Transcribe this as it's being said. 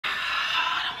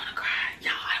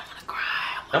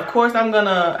Of course, I'm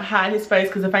gonna hide his face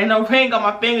because if ain't no ring on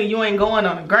my finger, you ain't going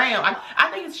on the gram.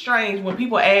 I think it's strange when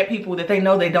people add people that they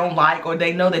know they don't like or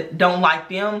they know that don't like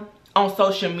them on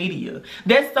social media.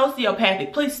 That's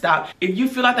sociopathic. Please stop. If you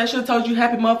feel like they should have told you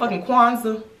happy motherfucking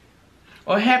Kwanzaa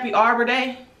or happy Arbor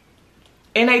Day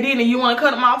and they didn't and you want to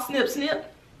cut them off, snip,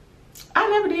 snip. I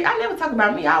never did. I never talk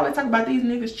about me. I always talk about these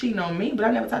niggas cheating on me, but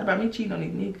I never talked about me cheating on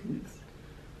these niggas.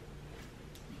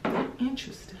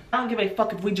 Interesting. I don't give a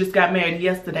fuck if we just got married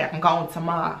yesterday. I'm going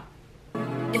tomorrow.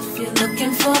 If you're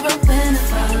looking for a winner,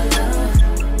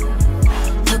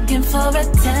 looking for a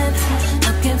 10,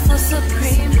 looking for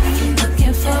supreme,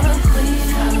 looking for a queen,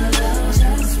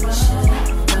 just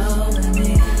roll with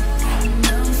me.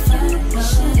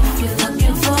 If you're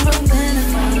looking for a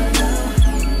winner,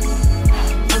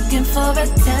 looking for a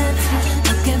 10,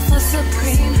 looking for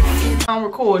supreme. I'm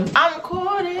recording. I'm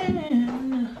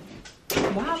recording.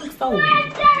 Why I look so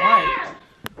white?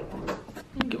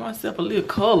 Let me get myself a little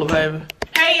color, baby.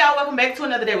 Hey y'all, welcome back to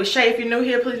another day with Shay. If you're new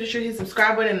here, please be sure to hit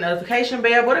subscribe button and the notification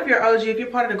bell. What if you're OG? If you're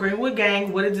part of the Greenwood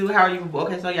gang, what it do? How are you?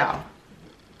 Okay, so y'all,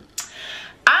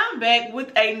 I'm back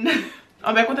with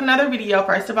another video.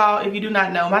 First of all, if you do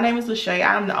not know, my name is LaShay.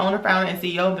 I'm the owner, founder, and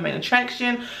CEO of The Main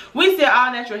Attraction. We sell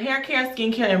all natural hair care,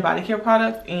 skincare, and body care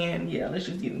products. And yeah, let's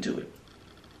just get into it.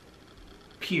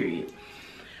 Period.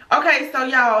 Okay, so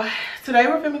y'all, today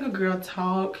we're filming a girl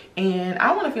talk, and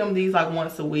I want to film these like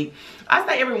once a week. I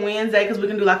say every Wednesday because we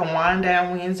can do like a wind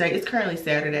down Wednesday. It's currently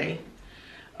Saturday.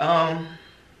 And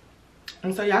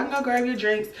so y'all can go grab your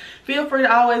drinks. Feel free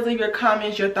to always leave your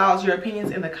comments, your thoughts, your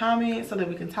opinions in the comments so that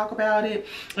we can talk about it.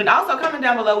 And also comment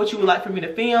down below what you would like for me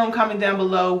to film. Comment down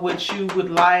below what you would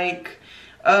like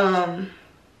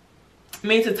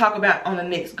me to talk about on the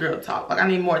next girl talk. Like, I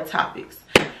need more topics.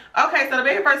 Okay, so the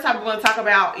very first topic we're going to talk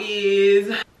about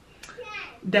is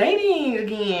dating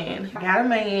again. Got a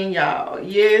man, y'all.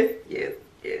 Yes.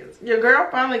 Your girl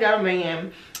finally got a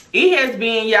man. It has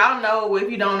been, y'all know,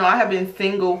 if you don't know, I have been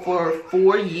single for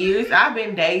 4 years. I've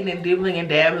been dating and dibbling and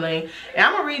dabbling. And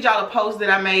I'm going to read y'all a post that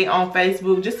I made on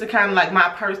Facebook just to kind of like my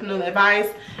personal advice.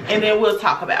 And then we'll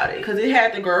talk about it. Because it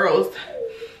had the girls,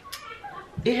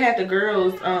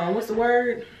 what's the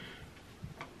word?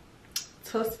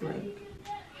 Tussling.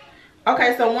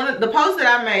 Okay, so one of the posts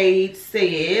that I made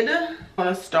said, I'm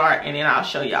gonna start and then I'll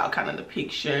show y'all kind of the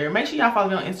picture. Make sure y'all follow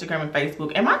me on Instagram and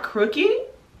Facebook. Am I crooked?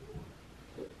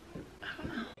 I don't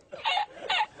know.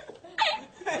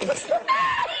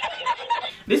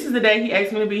 This is the day he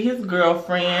asked me to be his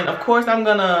girlfriend. Of course, I'm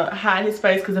gonna hide his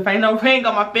face because if ain't no ring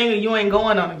on my finger, you ain't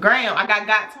going on the gram. I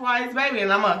got twice, baby,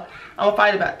 and I'm gonna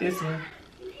fight about this one.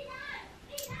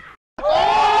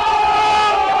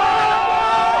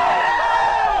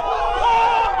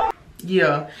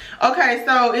 Yeah. Okay,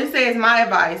 so it says my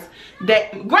advice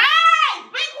that Grace,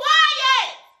 be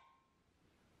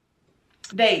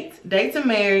quiet. Date to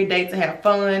marry, date to have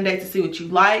fun, date to see what you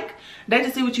like, date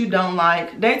to see what you don't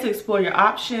like, date to explore your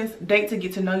options, date to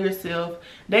get to know yourself,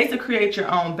 date to create your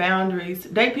own boundaries,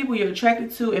 date people you're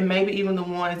attracted to and maybe even the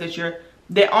ones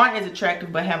that aren't as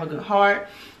attractive but have a good heart.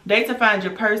 Date to find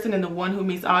your person and the one who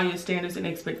meets all your standards and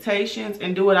expectations,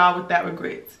 and do it all without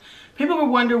regrets. People will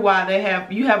wonder why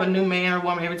you have a new man or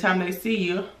woman every time they see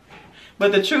you.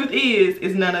 But the truth is,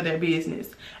 it's none of their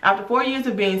business. After 4 years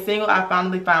of being single, I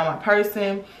finally found my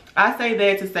person. I say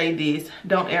that to say this: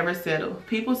 don't ever settle.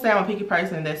 People say I'm a picky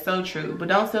person, and that's so true. But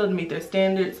don't settle to meet their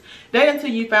standards. Date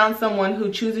until you found someone who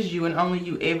chooses you and only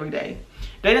you every day.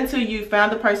 Date until you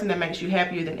found the person that makes you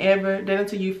happier than ever. Date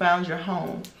until you found your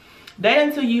home. Date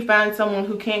until you find someone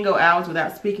who can't go hours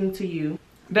without speaking to you.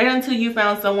 Date until you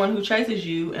found someone who chases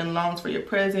you and longs for your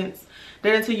presence.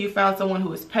 Date until you found someone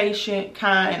who is patient,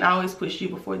 kind, and always puts you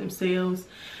before themselves.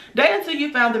 Date until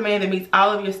you found the man that meets all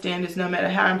of your standards, no matter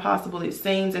how impossible it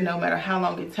seems and no matter how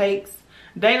long it takes.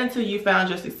 Date until you found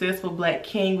your successful black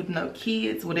king with no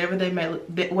kids, whatever that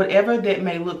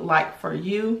may look like for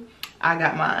you. I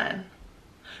got mine.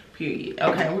 Period.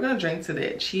 Okay, we're gonna drink to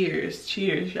that. Cheers.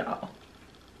 Cheers, y'all.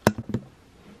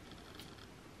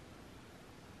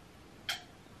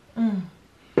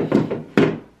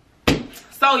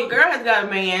 So your girl has got a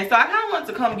man, so I kind of want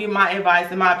to come give my advice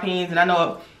and my opinions, and I know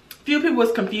a few people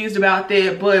was confused about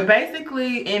that, but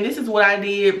basically, and this is what I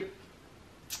did,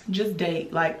 just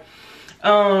date. Like,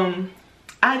 I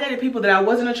dated people that I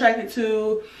wasn't attracted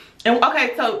to, and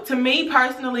okay, so to me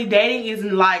personally, dating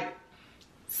isn't like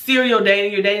serial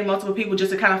dating. You're dating multiple people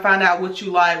just to kind of find out what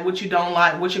you like, what you don't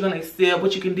like, what you're gonna accept,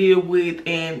 what you can deal with,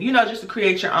 and you know, just to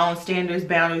create your own standards,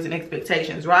 boundaries, and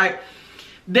expectations, right?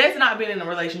 That's not being in a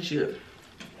relationship.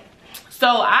 So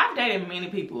I've dated many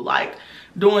people like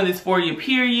during this 4-year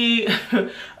period.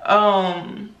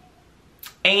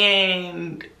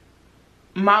 And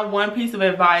my one piece of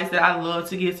advice that I love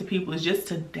to give to people is just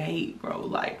to date, bro.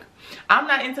 Like, I'm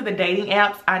not into the dating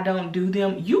apps. I don't do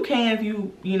them. You can if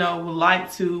you know, would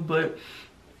like to, but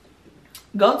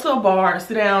go to a bar,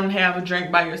 sit down and have a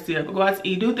drink by yourself, go out to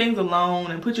eat, do things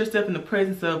alone, and put yourself in the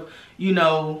presence of, you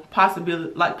know,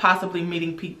 possibly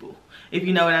meeting people, if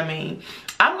you know what I mean.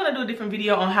 I'm gonna do a different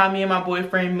video on how me and my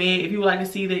boyfriend met. If you would like to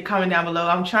see that, comment down below.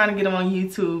 I'm trying to get them on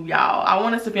YouTube, y'all. I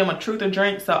want us to film a truth or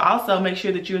drink, so also make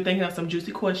sure that you're thinking of some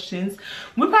juicy questions.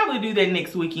 We'll probably do that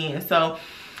next weekend. So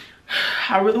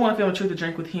I really want to film a truth or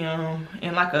drink with him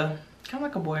and like a kind of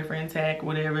like a boyfriend tag or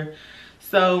whatever.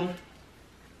 So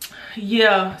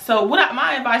yeah, so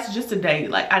my advice is just to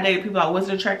date. Like, I dated people I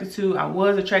wasn't attracted to. I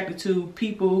was attracted to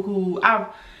people who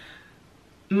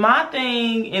my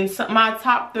thing in my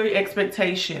top 3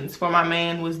 expectations for my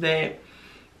man was that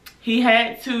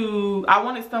I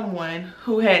wanted someone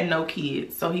who had no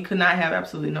kids, so he could not have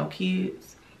absolutely no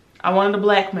kids. I wanted a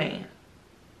black man,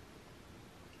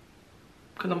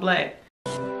 because I'm black.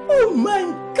 Oh my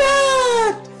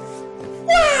God!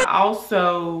 I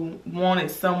also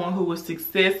wanted someone who was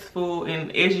successful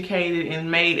and educated and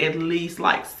made at least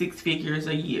like 6 figures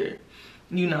a year,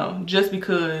 you know, just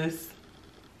because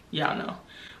y'all know.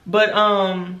 But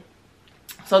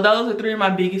so those are 3 of my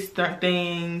biggest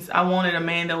things. I wanted a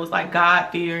man that was like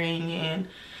God-fearing and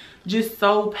just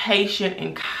so patient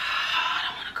and God, I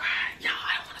don't want to cry, y'all.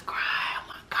 I don't want to cry. Oh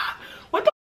my God, what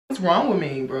the f is wrong with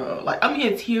me, bro? Like, I'm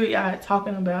getting teary-eyed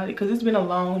talking about it because it's been a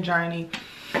long journey.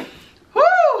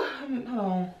 Hold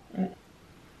on.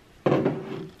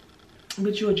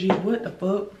 But you a G, what the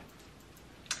fuck?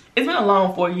 It's been a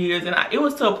long 4 years, and it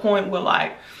was to a point where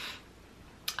like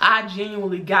I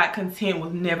genuinely got content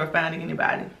with never finding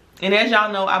anybody. And as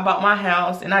y'all know, I bought my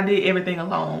house and I did everything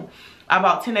alone. I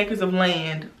bought 10 acres of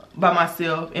land by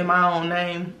myself in my own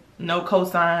name, no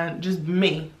cosign, just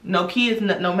me, no kids,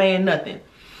 no man, nothing.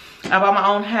 I bought my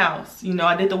own house. You know,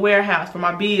 I did the warehouse for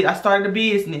my business. I started a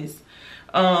business.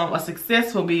 A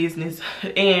successful business,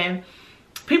 and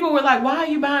people were like, why are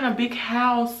you buying a big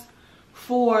house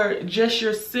for just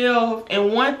yourself?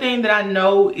 And one thing that I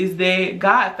know is that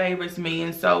God favors me,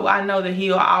 and so I know that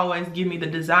he'll always give me the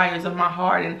desires of my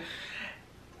heart. And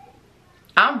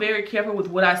I'm very careful with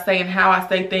what I say and how I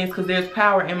say things, because there's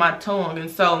power in my tongue.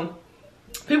 And so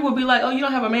people will be like, oh, you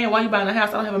don't have a man, why are you buying a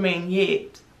house? I don't have a man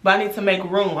yet, but I need to make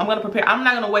room. I'm gonna prepare. I'm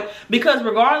not gonna wait, because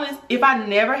regardless, if I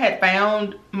never had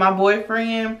found my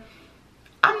boyfriend,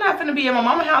 I'm not gonna be at my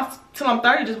mama's house till I'm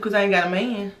 30 just because I ain't got a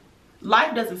man.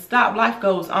 Life doesn't stop, life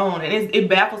goes on. And it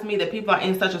baffles me that people are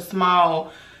in such a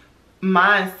small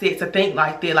mindset to think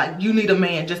like that. Like, you need a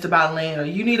man just to buy land, or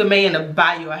you need a man to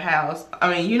buy you a house.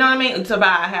 I mean, you know what I mean? To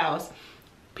buy a house.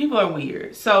 People are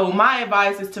weird. So my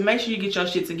advice is to make sure you get your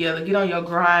shit together, get on your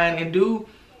grind, and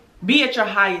be at your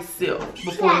highest self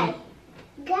before you.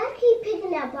 God keep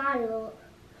picking that bottle.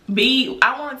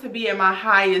 I wanted to be at my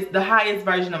the highest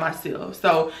version of myself.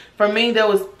 So for me, that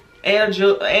was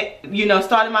you know,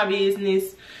 starting my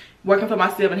business, working for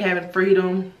myself and having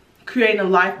freedom, creating the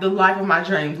life of my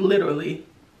dreams, literally.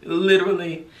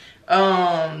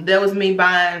 That was me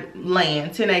buying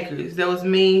land, 10 acres. That was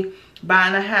me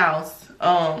buying a house.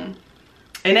 And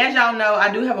as y'all know,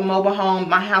 I do have a mobile home.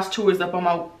 My house tour is up on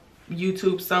my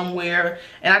YouTube somewhere,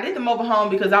 and I did the mobile home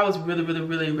because I was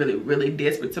really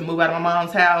desperate to move out of my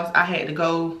mom's house. I had to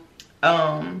go,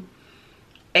 and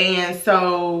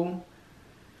so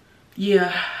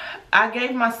yeah, I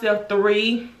gave myself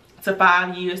 3 to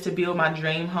 5 years to build my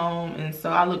dream home. And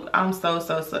so I'm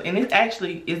so and it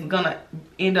actually is gonna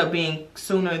end up being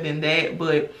sooner than that,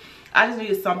 but I just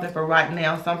needed something for right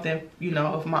now, something, you know,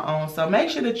 of my own. So make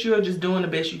sure that you're just doing the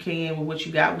best you can with what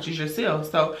you got, which is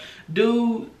yourself. So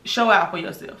show out for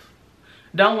yourself.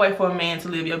 Don't wait for a man to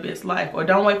live your best life, or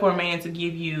don't wait for a man to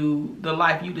give you the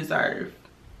life you deserve.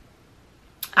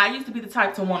 I used to be the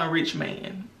type to want a rich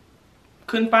man.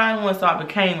 Couldn't find one, so I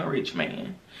became a rich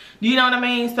man. You know what I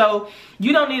mean? So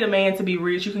you don't need a man to be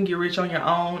rich. You can get rich on your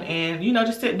own. And, you know,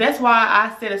 that's why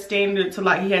I set a standard to,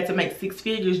 like, he had to make 6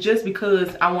 figures, just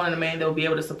because I wanted a man that would be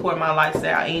able to support my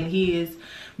lifestyle and his,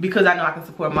 because I know I can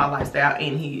support my lifestyle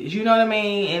and his. You know what I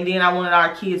mean? And then I wanted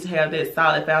our kids to have that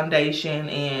solid foundation,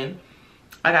 and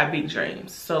I got big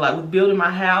dreams. So, like, with building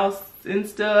my house and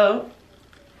stuff,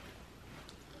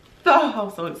 oh,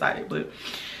 I'm so excited. But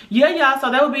yeah, y'all, so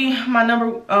that would be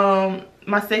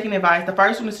my second advice. The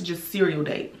first one is to just serial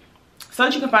date, so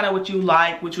that you can find out what you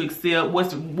like, what you accept,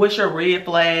 what's your red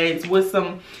flags, what's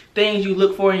some things you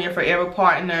look for in your forever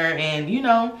partner. And, you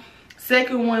know,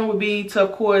 second one would be to,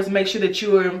 of course, make sure that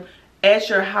you're at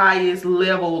your highest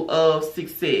level of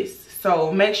success.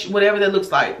 So make sure, whatever that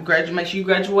looks like, make sure you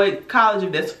graduate college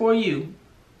if that's for you.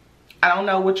 I don't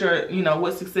know what your, you know,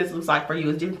 what success looks like for you.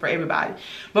 It's different for everybody.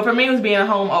 But for me, it was being a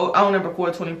home owner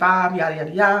before 25, yada,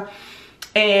 yada, yada.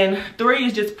 And 3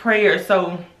 is just prayer.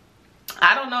 So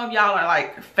I don't know if y'all are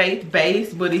like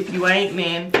faith-based, but if you ain't,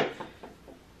 then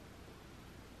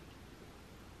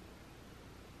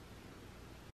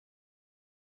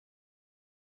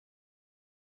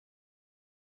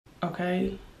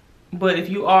okay. But if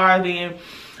you are, then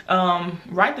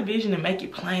write the vision and make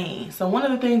it plain. So one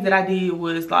of the things that I did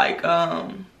was like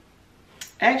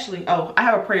actually, I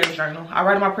have a prayer journal. I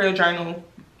write in my prayer journal,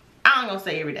 I ain't gonna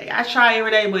say every day, I try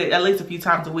every day, but at least a few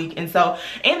times a week. And so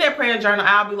in that prayer journal,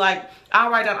 I'll be like,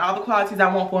 I'll write down all the qualities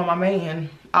I want for my man,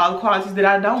 all the qualities that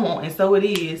I don't want, and so it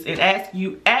is. And ask,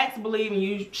 believe, and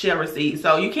you shall receive.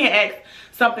 So you can't ask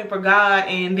something for God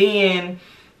and then,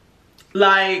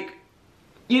 like,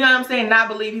 you know what I'm saying, not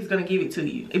believe he's going to give it to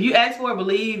you. If you ask for it,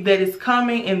 believe that it's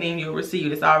coming, and then you'll receive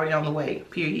it. It's already on the way,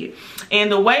 period.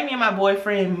 And the way me and my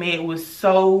boyfriend met was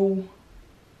so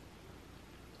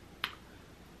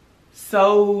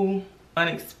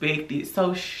unexpected,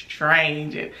 so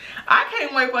strange. And I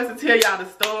can't wait for us to tell y'all the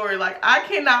story. Like, I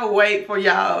cannot wait for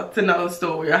y'all to know the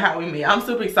story of how we met. I'm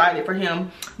super excited for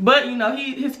him. But, you know,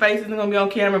 his face isn't going to be on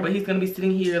camera, but he's going to be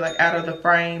sitting here, like, out of the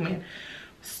frame. And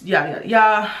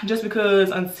yeah, just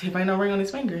because if ain't no ring on his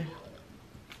finger,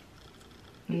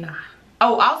 nah.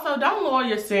 Oh, also, don't lower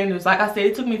your standards. Like I said,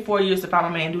 it took me 4 years to find a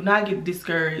man. Do not get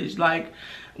discouraged. Like,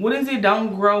 what is it?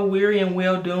 Don't grow weary in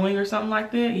well doing or something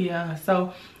like that. Yeah,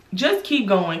 so just keep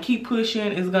going, keep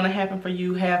pushing. It's gonna happen for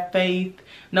you. Have faith,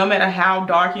 no matter how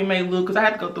dark it may look, because I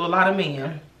had to go through a lot of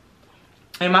men,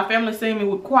 and my family seen me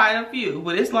with quite a few,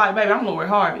 but it's like, baby, I'm Lori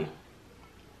Harvey.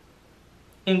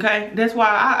 Okay, that's why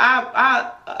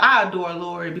I adore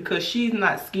Lori, because she's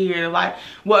not scared of like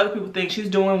what other people think. She's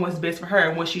doing what's best for her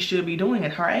and what she should be doing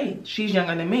at her age. She's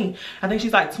younger than me. I think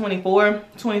she's like 24,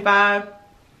 25.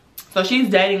 So she's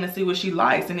dating to see what she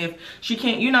likes. And if she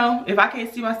can't, you know, if I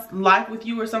can't see my life with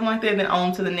you or something like that, then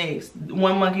on to the next.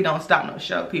 One monkey don't stop no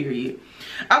show, period.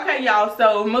 Okay, y'all,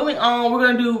 so moving on, we're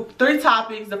gonna do 3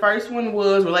 topics. The first one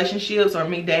was relationships or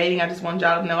me dating. I just want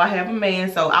y'all to know I have a man,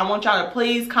 so I want y'all to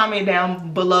please comment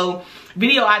down below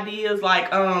video ideas. Like,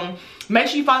 make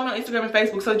sure you follow me on Instagram and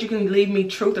Facebook so that you can leave me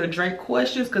truth or drink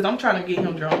questions, because I'm trying to get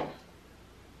him drunk.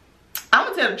 I'm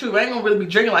gonna tell the truth, I ain't gonna really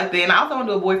be drinking like that. And I also want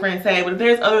to do a boyfriend tag, but if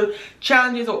there's other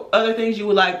challenges or other things you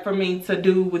would like for me to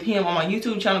do with him on my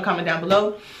YouTube channel, comment down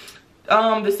below.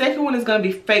 The second one is gonna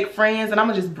be fake friends, and I'm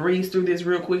gonna just breeze through this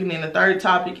real quick. And then the third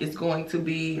topic is going to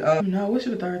be no, what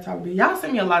should the third topic be? Y'all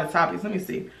send me a lot of topics. Let me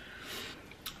see.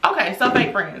 Okay, so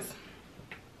fake friends.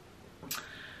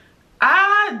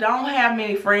 I don't have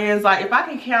many friends. Like, if I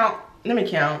can count, let me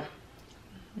count.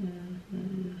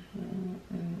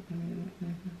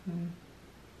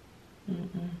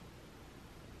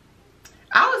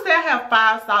 I would say I have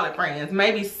 5 solid friends,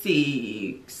 maybe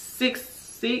 6,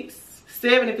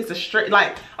 7 if it's a straight,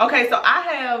 like, okay, so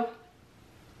I'm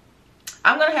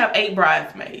gonna have 8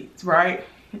 bridesmaids, right?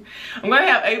 I'm gonna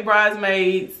have 8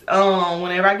 bridesmaids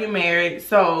whenever I get married.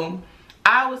 So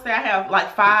I would say I have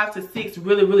like 5 to 6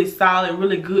 really solid,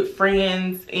 really good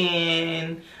friends,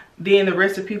 and then the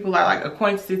rest of people are like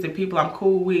acquaintances and people I'm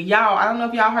cool with. Y'all, I don't know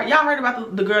if y'all heard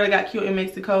about the girl that got killed in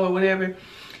Mexico or whatever.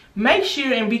 Make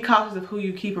sure and be cautious of who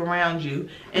you keep around you.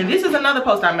 And this is another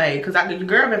post I made, because the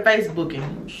girl been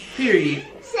Facebooking, period.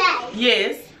 Say.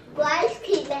 Yes. Boys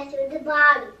keep messing with the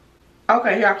bottle.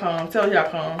 Okay, here I come. Tell her here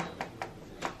I come.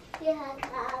 Here I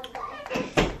come,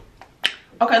 guys.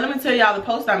 Okay, let me tell y'all the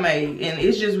post I made, and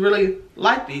it's just really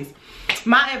like this.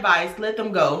 My advice, let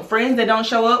them go. Friends that don't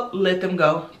show up, let them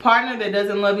go. Partner that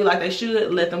doesn't love you like they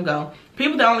should, let them go.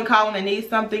 People that only call when they need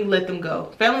something, let them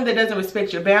go. Family that doesn't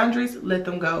respect your boundaries, let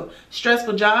them go.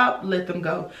 Stressful job, let them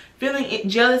go. Feeling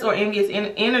jealous or envious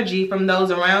energy from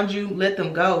those around you, let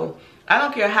them go. I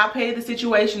don't care how petty the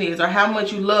situation is or how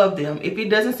much you love them. If it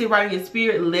doesn't sit right in your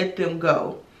spirit, let them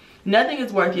go. Nothing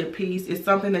is worth your peace. It's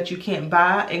something that you can't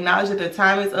buy. Acknowledge that the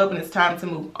time is up and it's time to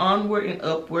move onward and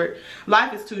upward.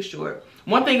 Life is too short.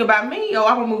 One thing about me,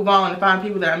 I will move on and find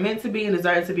people that are meant to be and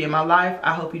deserve to be in my life.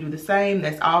 I hope you do the same.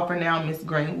 That's all for now, Miss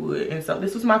Greenwood. And so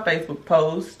this was my Facebook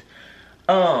post.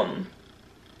 And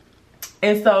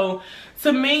so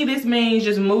to me, this means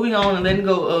just moving on and letting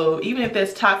go of, even if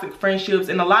that's toxic friendships.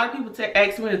 And a lot of people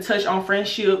ask me to touch on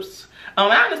friendships.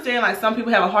 I understand like some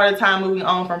people have a harder time moving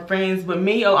on from friends, but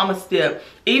me, I'm a step.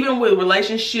 Even with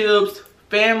relationships,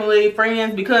 family,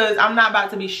 friends, because I'm not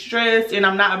about to be stressed and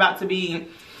I'm not about to be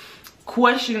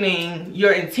questioning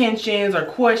your intentions or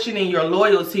questioning your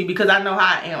loyalty, because I know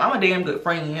how I am. I'm a damn good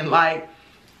friend. Like,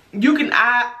 you can,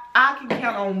 I can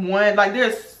count on one, like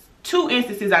there's 2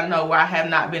 instances I know where I have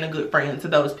not been a good friend to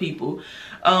those people.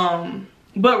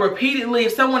 But repeatedly,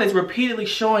 if someone is repeatedly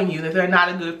showing you that they're not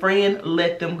a good friend,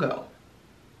 let them go.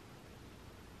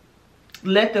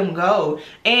 Let them go.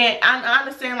 And I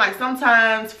understand, like,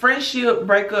 sometimes friendship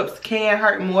breakups can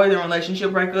hurt more than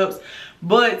relationship breakups,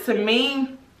 but to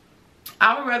me,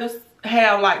 I would rather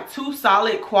have like 2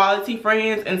 solid quality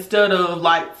friends instead of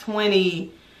like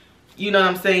 20, you know what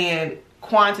I'm saying,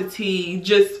 quantity,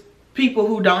 just people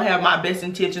who don't have my best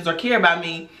intentions or care about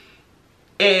me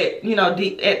at, you know,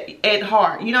 at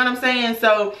heart, you know what I'm saying?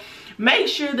 So make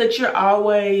sure that you're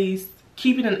always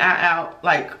keeping an eye out,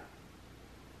 like,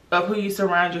 of who you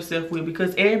surround yourself with,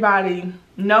 because everybody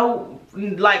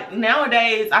like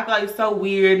nowadays I feel like it's so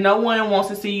weird. No one wants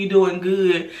to see you doing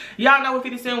good. Y'all know what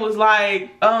 50 Cent was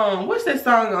like, what's that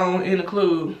song on In the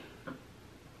Club?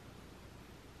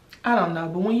 I don't know,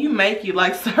 but when you make it,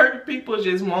 like, certain people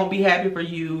just won't be happy for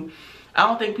you. I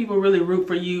don't think people really root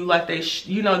for you like they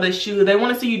you know they should. They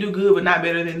want to see you do good but not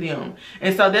better than them,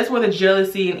 and so that's where the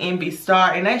jealousy and envy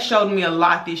start, and that showed me a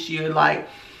lot this year. Like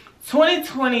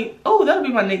 2020, oh, that'll be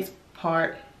my next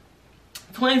part.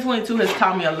 2022 has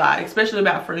taught me a lot, especially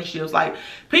about friendships. Like,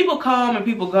 people come and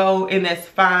people go, and that's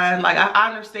fine. Like, I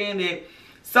understand that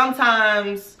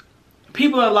sometimes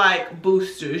people are like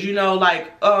boosters, you know,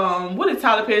 like, what did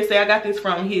Tyler Perry say? I got this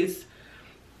from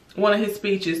one of his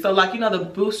speeches. So, like, you know, the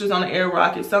boosters on the air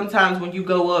rocket, sometimes when you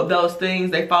go up, those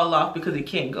things, they fall off because it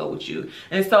can't go with you.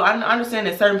 And so I understand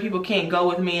that certain people can't go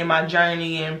with me in my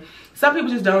journey, and some people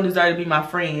just don't deserve to be my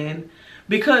friend.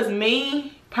 Because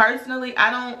me personally,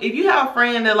 if you have a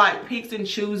friend that like picks and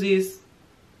chooses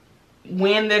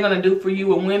when they're gonna do for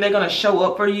you or when they're gonna show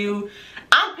up for you,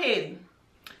 I'm petty.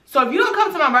 So if you don't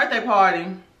come to my birthday party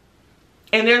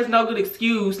and there's no good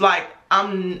excuse, like,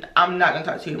 I'm not gonna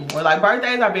talk to you anymore. Like,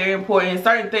 birthdays are very important.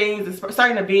 Certain things,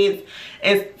 certain events,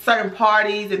 and certain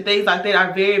parties and things like that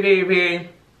are very, very, very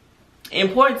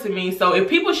important to me. So if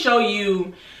people show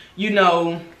you, you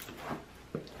know,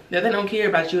 that they don't care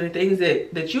about you and the things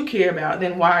that you care about,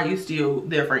 then why are you still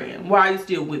their friend? Why are you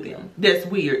still with them? That's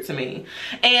weird to me.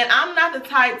 And I'm not the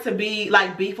type to be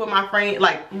like beef with my friend.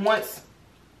 Like,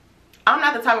 I'm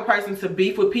not the type of person to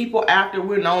beef with people after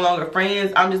we're no longer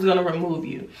friends. I'm just gonna remove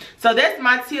you. So that's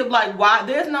my tip. Like, why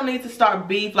there's no need to start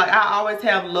beef. Like, I always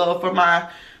have love for my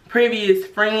previous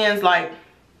friends. Like,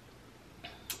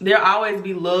 there'll always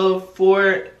be love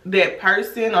for that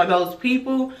person or those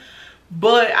people.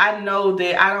 But I know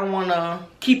that I don't want to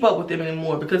keep up with them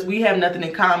anymore because we have nothing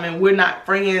in common. We're not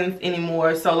friends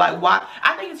anymore. So, like, why?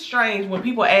 I think it's strange when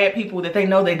people add people that they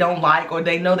know they don't like, or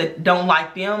they know that don't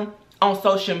like them, on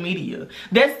social media.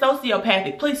 That's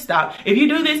sociopathic. Please stop. If you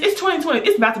do this, it's 2020.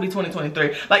 It's about to be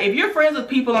 2023. Like, if you're friends with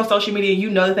people on social media and you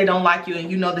know that they don't like you and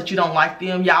you know that you don't like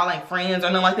them, y'all ain't friends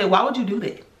or nothing like that, why would you do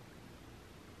that?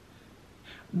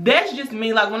 That's just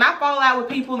me. Like, when I fall out with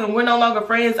people and we're no longer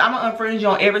friends, I'm gonna unfriend you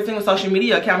on every single social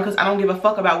media account because I don't give a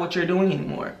fuck about what you're doing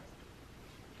anymore.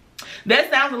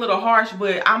 That sounds a little harsh,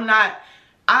 but I'm not,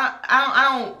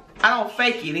 I don't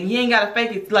fake it, and you ain't gotta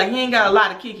fake it. Like, you ain't gotta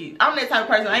lie to kick it. I'm that type of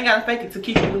person. I ain't gotta fake it to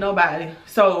kick it with nobody.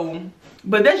 So,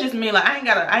 but that's just me. Like, I ain't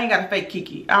gotta fake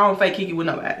kick it. I don't fake kick it with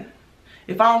nobody.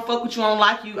 If I don't fuck with you, I don't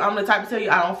like you, I'm the type to tell you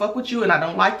I don't fuck with you and I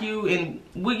don't like you, and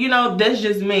you know, that's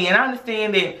just me. And I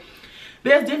understand that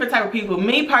there's different type of people.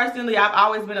 Me personally, I've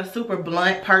always been a super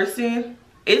blunt person.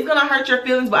 It's gonna hurt your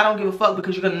feelings, but I don't give a fuck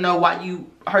because you're gonna know why you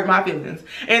hurt my feelings.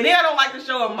 And then I don't like to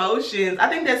show emotions. I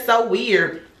think that's so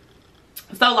weird.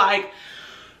 So, like,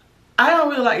 I don't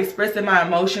really like expressing my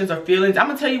emotions or feelings. I'm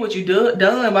gonna tell you what you done,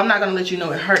 but I'm not gonna let you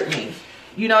know it hurt me.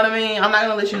 You know what I mean? I'm not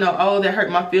gonna let you know, oh, that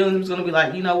hurt my feelings. I'm just gonna be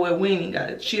like, you know what, we ain't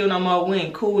gotta chill no more, we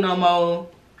ain't cool no more.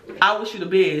 I wish you the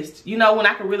best. You know, when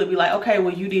I could really be like, okay,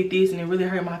 well, you did this and it really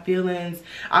hurt my feelings.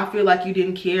 I feel like you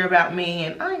didn't care about me,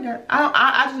 and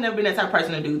I just never been that type of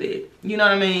person to do that. You know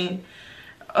what I mean?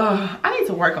 I need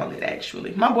to work on it,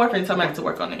 actually. My boyfriend told me I need to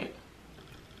work on it.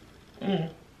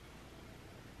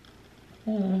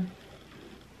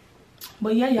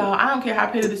 But yeah, y'all, I don't care how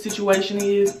petty the situation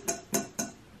is.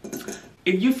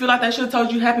 If you feel like they should have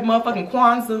told you happy motherfucking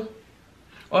Kwanzaa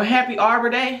or happy Arbor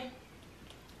Day,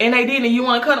 and they didn't, and you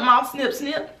want to cut them off, snip,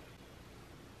 snip,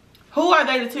 who are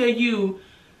they to tell you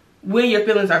when your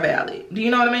feelings are valid? Do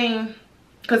you know what I mean?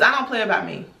 Because I don't play about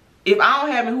me. If I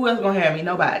don't have me, who else gonna have me?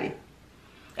 Nobody.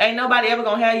 Ain't nobody ever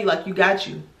gonna have you like you got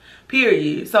you.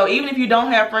 Period. So even if you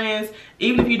don't have friends,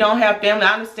 even if you don't have family,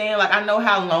 I understand. Like, I know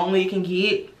how lonely it can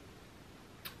get.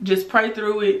 Just pray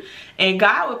through it, and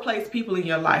God will place people in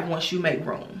your life once you make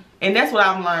room. And that's what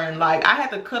I've learned. Like, I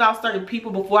had to cut off certain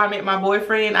people before I met my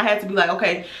boyfriend. I had to be like,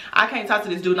 okay, I can't talk to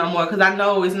this dude no more because I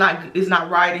know it's not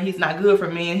right and he's not good for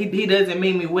me and he doesn't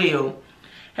mean me well.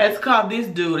 Had to cut off this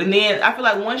dude. And then I feel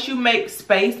like once you make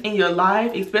space in your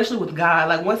life, especially with God,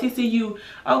 like once he see you,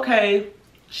 okay,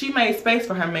 she made space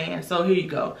for her man, so here you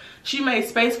go. She made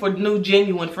space for new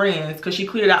genuine friends because she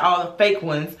cleared out all the fake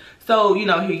ones. So, you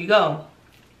know, here you go.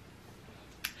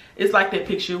 It's like that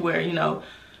picture where, you know,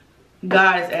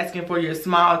 God is asking for your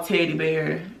small teddy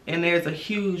bear and there's a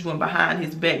huge one behind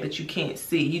his back that you can't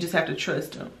see. You just have to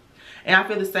trust him. And I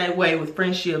feel the same way with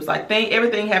friendships. Like,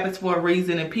 everything happens for a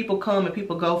reason, and people come and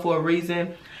people go for a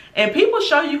reason. And people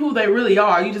show you who they really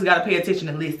are. You just got to pay attention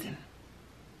and listen.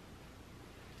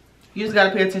 You just got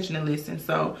to pay attention and listen.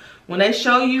 So when they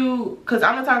show you, because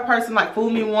I'm the type of person like, fool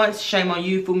me once, shame on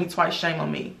you. Fool me twice, shame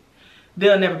on me.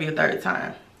 There'll never be a third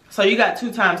time. So you got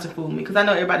 2 times to fool me, because I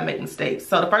know everybody make mistakes.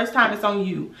 So the first time it's on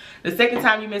you. The second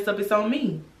time you mess up, it's on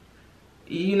me.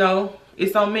 You know,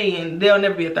 it's on me, and there'll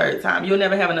never be a third time. You'll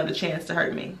never have another chance to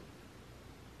hurt me.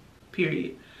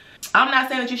 Period. I'm not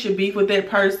saying that you should beef with that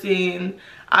person.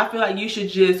 I feel like you should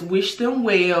just wish them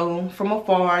well from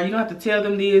afar. You don't have to tell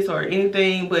them this or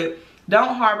anything, but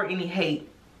don't harbor any hate.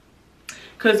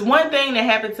 Because one thing that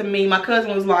happened to me, my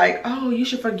cousin was like, oh, you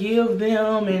should forgive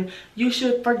them and you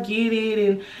should forget it.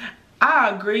 And I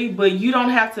agree, but you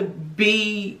don't have to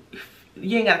be,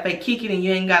 you ain't got to fake kick it, and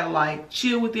you ain't got to like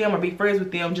chill with them or be friends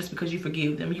with them just because you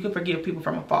forgive them. You can forgive people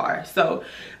from afar. So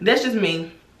that's just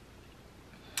me.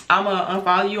 I'm going to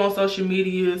unfollow you on social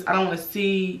medias. I don't want to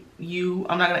see you.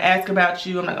 I'm not going to ask about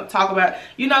you. I'm not going to talk about,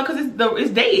 you know, because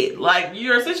it's dead. Like,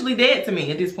 you're essentially dead to me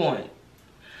at this point.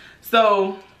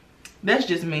 So that's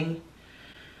just me.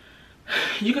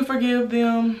 You can forgive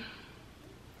them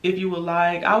if you would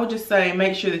like. I would just say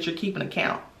make sure that you're keeping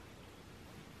account.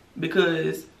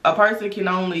 Because a person can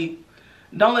only,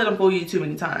 don't let them fool you too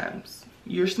many times.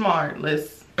 You're smart.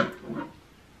 Let's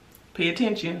pay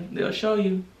attention. They'll show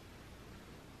you.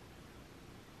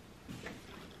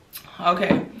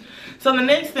 Okay, so the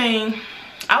next thing,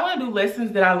 I want to do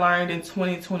lessons that I learned in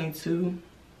 2022.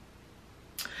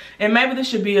 And maybe this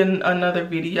should be another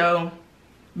video,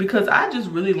 because I just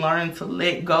really learned to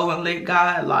let go and let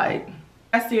God. Like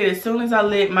I said, as soon as I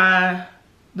let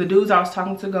the dudes I was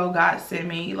talking to go, God sent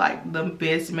me like the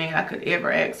best man I could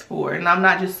ever ask for. And I'm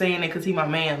not just saying it because he's my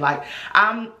man. Like,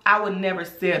 I would never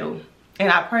settle.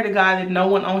 And I pray to God that no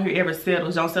one on here ever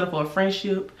settles. Don't settle for a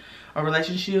friendship, a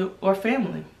relationship, or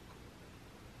family.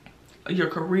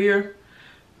 Your career,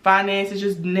 finances,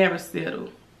 just never settle.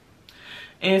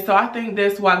 And so I think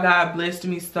that's why God blessed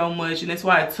me so much, and that's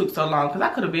why it took so long, because I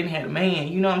could have been had a man,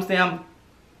 you know what I'm saying?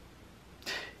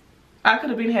 I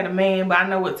could have been had a man, but I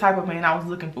know what type of man I was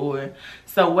looking for.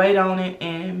 So wait on it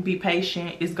and be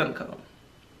patient. It's gonna come.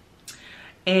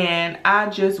 And I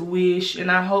just wish and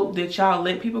I hope that y'all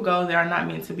let people go that are not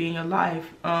meant to be in your life,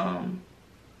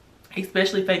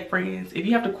 especially fake friends. If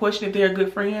you have to question if they're a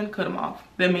good friend, cut them off.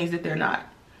 That means that they're not.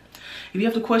 If you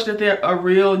have to question if they're a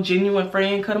real, genuine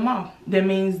friend, cut them off. That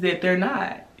means that they're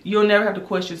not. You'll never have to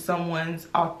question someone's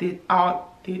how do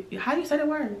you say that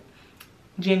word?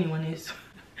 Genuineness.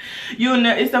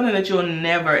 It's something that you'll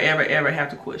never, ever, ever have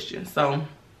to question. So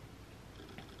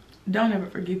don't ever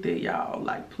forget that, y'all.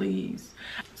 Like, please.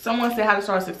 Someone said how to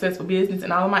start a successful business,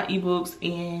 and all of my ebooks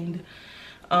and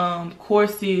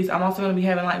courses. I'm also going to be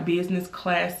having like business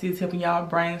classes, helping y'all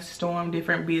brainstorm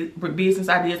different business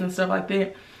ideas and stuff like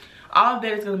that. All of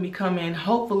that is going to be coming,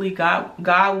 hopefully,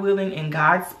 God willing and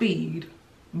Godspeed,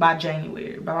 by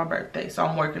January, by my birthday. So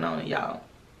I'm working on it, y'all.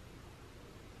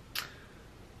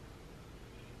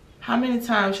 How many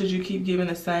times should you keep giving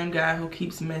the same guy who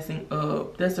keeps messing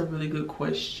up? That's a really good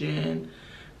question.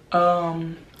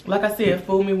 Like I said,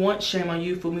 fool me once, shame on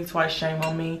you. Fool me twice, shame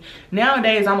on me.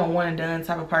 Nowadays, I'm a one and done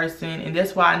type of person, and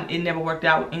that's why it never worked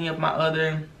out with any of my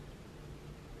other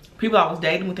people I was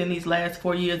dating within these last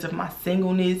 4 years of my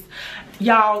singleness.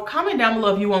 Y'all, comment down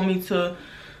below if you want me to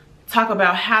talk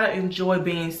about how to enjoy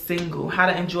being single, how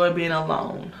to enjoy being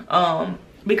alone.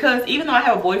 Because even though I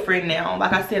have a boyfriend now,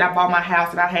 like I said, I bought my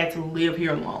house and I had to live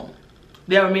here alone.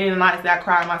 There were many nights that I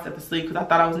cried myself to sleep because I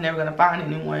thought I was never going to find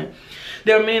anyone.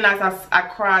 There were many nights I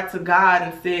cried to God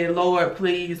and said, Lord,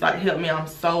 please, like, help me. I'm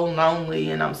so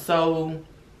lonely and I'm so,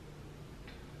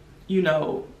 you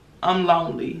know, I'm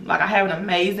lonely. Like, I have an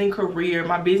amazing career.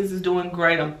 My business is doing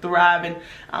great. I'm thriving.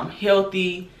 I'm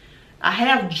healthy. I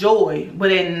have joy.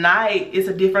 But at night, it's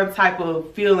a different type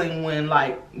of feeling when,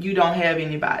 like, you don't have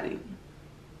anybody.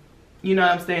 you know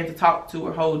what I'm saying, to talk to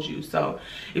or hold you. So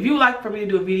if you would like for me to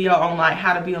do a video on like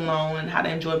how to be alone and how to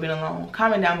enjoy being alone,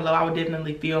 comment down below. I would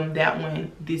definitely film that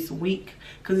one this week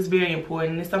because it's very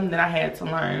important. It's something that I had to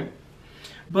learn.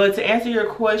 But to answer your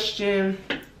question,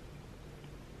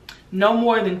 no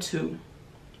more than 2.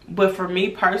 But for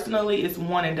me personally, it's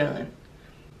 1 and done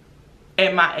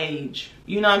at my age.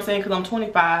 You know what I'm saying? Because I'm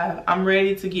 25. I'm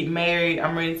ready to get married.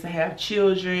 I'm ready to have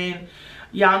children.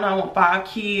 Y'all know I want 5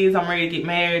 kids. I'm ready to get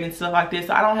married and stuff like this.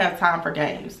 So I don't have time for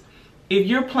games. If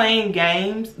you're playing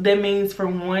games, that means for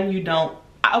one, you don't.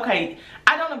 Okay,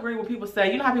 I don't agree with people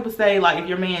say. You know how people say like if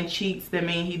your man cheats, that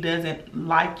means he doesn't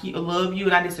like you or love you,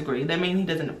 and I disagree. That means he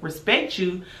doesn't respect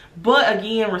you. But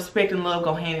again, respect and love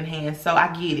go hand in hand. So I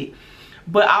get it.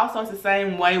 But also it's the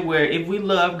same way where if we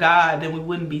love God, then we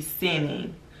wouldn't be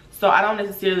sinning. So I don't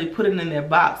necessarily put it in that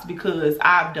box because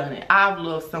I've done it. I've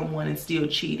loved someone and still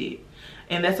cheated.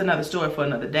 And that's another story for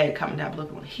another day. Comment down below if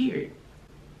you want to hear it.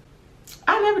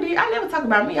 I never did. I never talk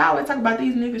about me. I always talk about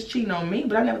these niggas cheating on me,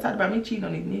 but I never talked about me cheating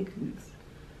on these niggas.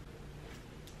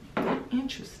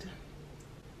 Interesting.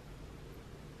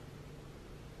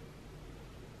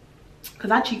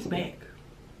 Because I cheats back.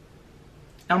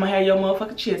 I'm going to have your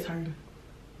motherfucking chest hurting.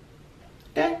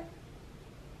 Okay?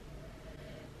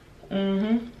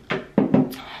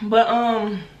 But,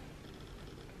 I'm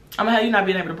going to have you not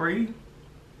being able to breathe.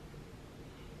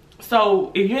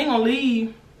 So, if you ain't gonna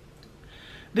leave,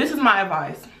 this is my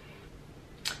advice.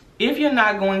 If you're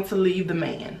not going to leave the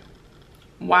man,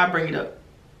 why bring it up?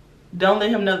 Don't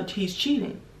let him know that he's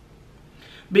cheating.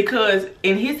 Because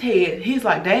in his head, he's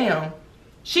like, damn,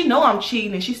 she know I'm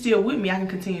cheating and she's still with me. I can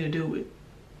continue to do it.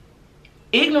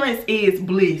 Ignorance is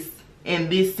bliss in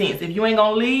this sense. If you ain't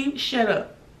gonna leave, shut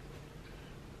up.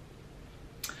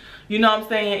 You know what I'm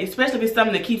saying? Especially if it's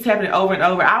something that keeps happening over and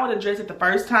over. I would address it the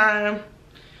first time.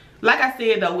 Like I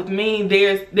said though, with me,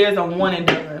 there's a 1 and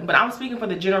done. But I'm speaking for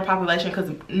the general population because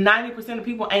 90% of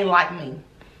people ain't like me.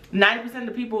 90% of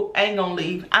the people ain't gonna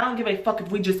leave. I don't give a fuck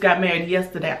if we just got married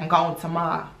yesterday. I'm going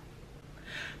tomorrow.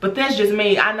 But that's just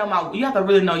me. I know you have to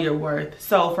really know your worth.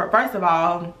 So first of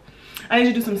all, I need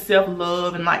you to do some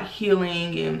self-love and like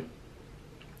healing and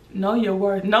know your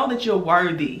worth. Know that you're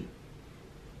worthy.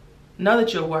 Know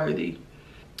that you're worthy.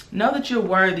 Know that you're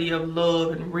worthy of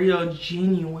love and real,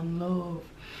 genuine love.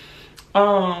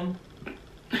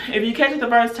 If you catch it the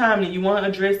first time and you want to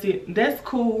address it, that's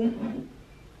cool.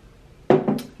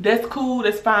 That's cool,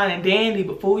 that's fine and dandy.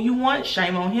 But fool you once,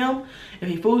 shame on him. If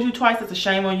he fools you twice, that's a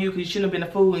shame on you because you shouldn't have been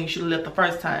a fool and you should have left the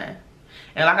first time.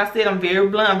 And like I said, I'm very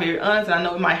blunt, I'm very honest, and I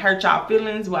know it might hurt y'all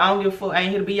feelings. Well, I don't give a fuck. I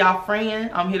ain't here to be y'all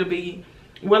friend. I'm here to be,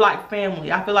 we're like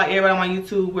family. I feel like everybody on my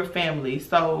YouTube, we're family.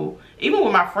 So even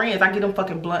with my friends, I give them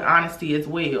fucking blunt honesty as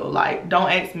well. Like,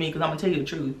 don't ask me because I'm gonna tell you the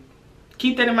truth.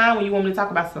 Keep that in mind when you want me to talk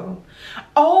about something.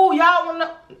 Oh, y'all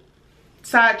wanna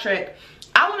sidetrack.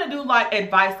 I want to do like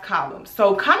advice columns.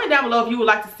 So comment down below if you would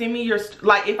like to send me your,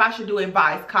 like if I should do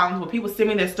advice columns where people send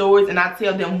me their stories and I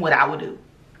tell them what I would do.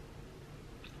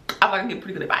 I feel like I get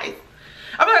pretty good advice.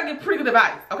 I feel like I get pretty good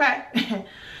advice, okay?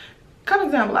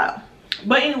 Comment down below.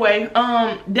 But anyway,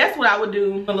 that's what I would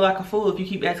do. I look like a fool if you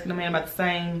keep asking the man about the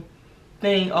same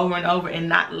thing over and over and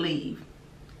not leave.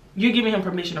 You're giving him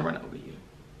permission to run over you.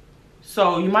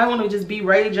 So you might want to just be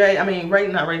Ray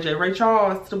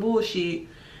Charles to the bullshit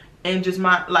and just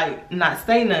not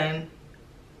say nothing.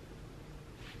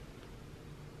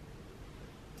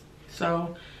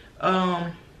 So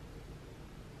I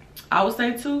would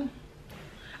say 2.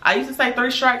 I used to say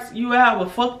 3 strikes you out, but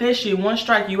fuck that shit. 1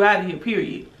 strike you out of here,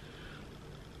 period.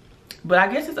 But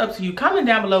I guess it's up to you. Comment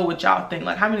down below what y'all think.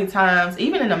 Like how many times,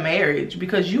 even in a marriage,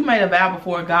 because you made a vow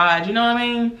before God, you know what I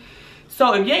mean?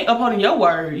 So if you ain't upholding your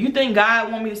word, you think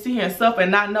God want me to sit here and suffer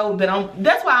and not know that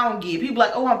that's why I don't get. People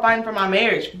like, oh, I'm fighting for my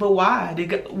marriage. But why?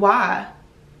 Why?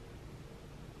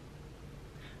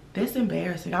 That's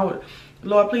embarrassing.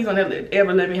 Lord, please don't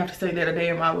ever let me have to say that a day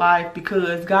in my life,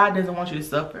 because God doesn't want you to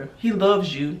suffer. He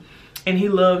loves you, and he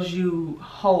loves you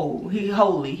whole. He's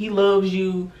holy. He loves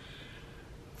you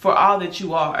for all that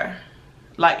you are,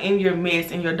 like in your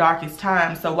mess, in your darkest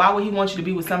time. So why would he want you to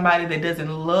be with somebody that doesn't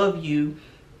love you,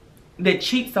 that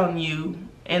cheats on you,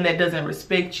 and that doesn't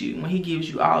respect you when he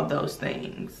gives you all those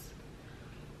things?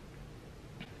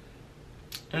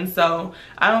 And so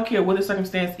I don't care what the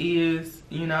circumstance is,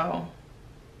 you know,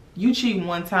 you cheat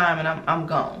 1 time and I'm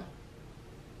gone.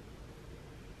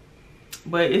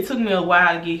 But it took me a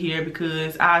while to get here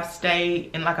because I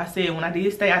stayed, and like I said, when I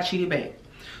did stay, I cheated back.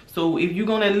 So if you're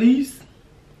gonna at least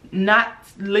not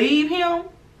leave him,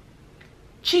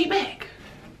 cheat back.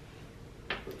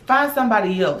 Find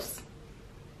somebody else.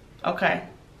 Okay,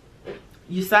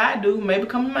 your side dude may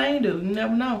become a main dude. You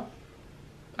never know.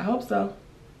 I hope so.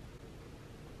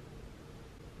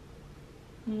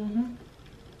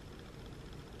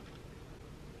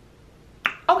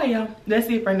 Okay, y'all, that's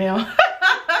it for now.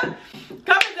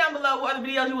 Comment down below what other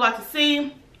videos you would like to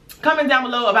see. Comment down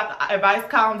below about the advice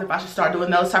columns, if I should start doing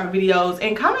those type of videos.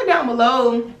 And comment down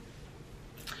below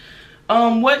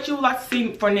what you would like to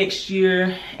see for next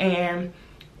year. And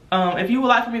if you would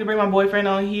like for me to bring my boyfriend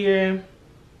on here,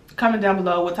 comment down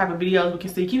below what type of videos we can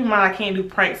see. Keep in mind, I can't do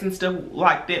pranks and stuff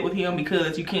like that with him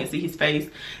because you can't see his face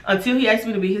until he asks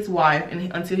me to be his wife,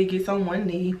 and until he gets on one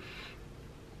knee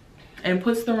and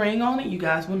puts the ring on it. You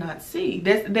guys will not see.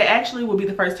 That actually will be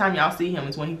the first time y'all see him,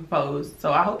 is when he proposed.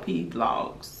 So I hope he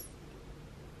vlogs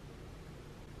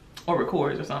or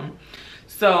records or something.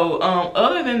 So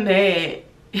other than that,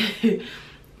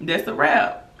 that's a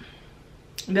wrap.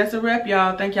 That's a wrap,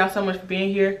 y'all. Thank y'all so much for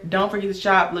being here. Don't forget to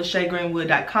shop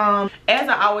LaShayGreenwood.com. As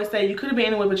I always say, you could have been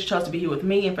anywhere, but you chose to be here with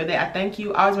me, and for that I thank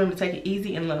you. Always remember to take it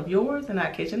easy and love yours, and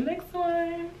I'll catch you in the next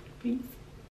one. Peace.